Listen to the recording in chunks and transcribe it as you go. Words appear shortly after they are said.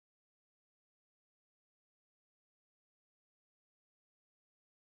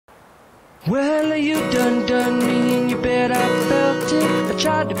Well, you done me and you bet I felt it. I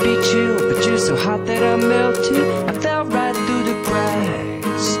tried to beat you, but you're so hot that I melted. I fell right through the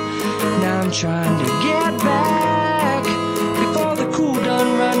cracks. Now I'm trying to get back. Before the cool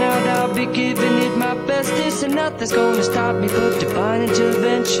done run out, I'll be giving it my bestest, and nothing's gonna stop me but divine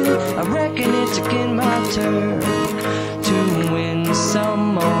intervention. I reckon it's again my turn to win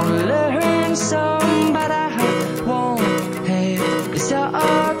some or learn some, but I won't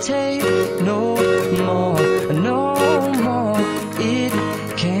hesitate no more, no more. It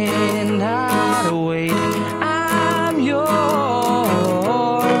cannot wait. I'm yours.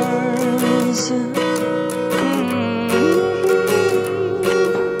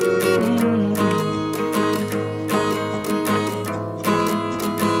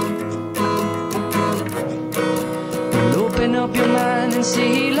 Well, open up your mind and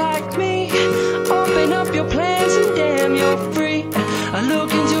see like me. Open up your plans and damn, you're free. I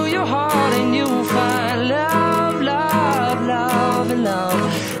look into your heart and you'll find love, love, love, and love.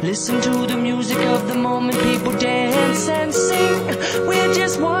 Listen to the music of the moment, people dance and sing. We're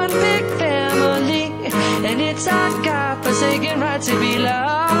just one big family, and it's our God-forsaken right to be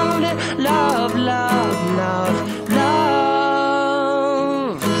loved. Love, love, love,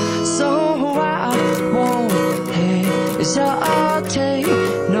 love. So I won't hesitate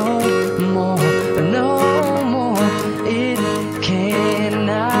no more, no more. It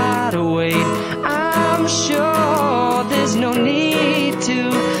cannot wait. I'm sure there's no need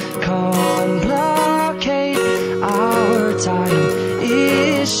to complicate. Our time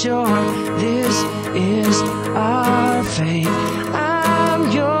is sure. This is our fate.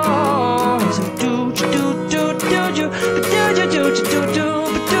 I'm yours.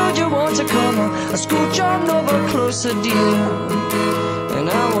 Do you want to come on? Scooch on over closer, dear, and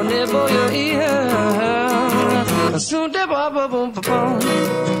I will nibble your ear. Soon the boom boom boom.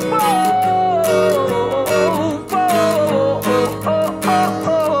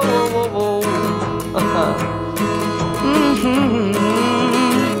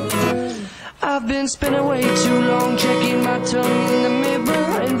 I've been spinning way too long, checking my tongue in the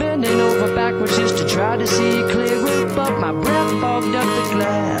mirror and bending over backwards just to try to see it clearer, but my breath fogged up the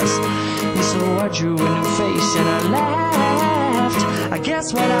glass, and so I drew a new face and I laughed. I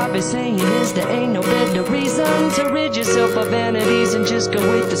guess what I've been saying is there ain't no better reason to rid yourself of vanities and just go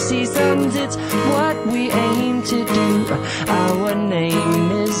with the seasons. It's what we aim to do. Our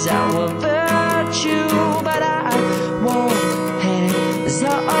name is our virtue, but I won't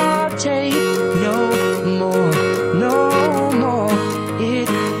hesitate no more, no more. It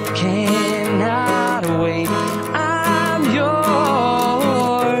cannot wait. I'm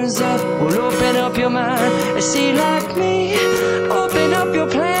yours. Well, open up your mind and see like me. Open up your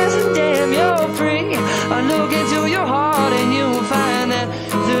plans and damn, you're free. I look into your heart and you'll find that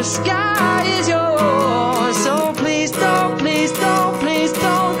the sky is yours. So please don't, please don't, please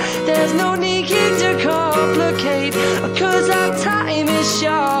don't. There's no need to complicate, 'cause our time is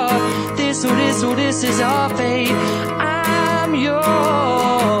short. This is our fate. I'm yours.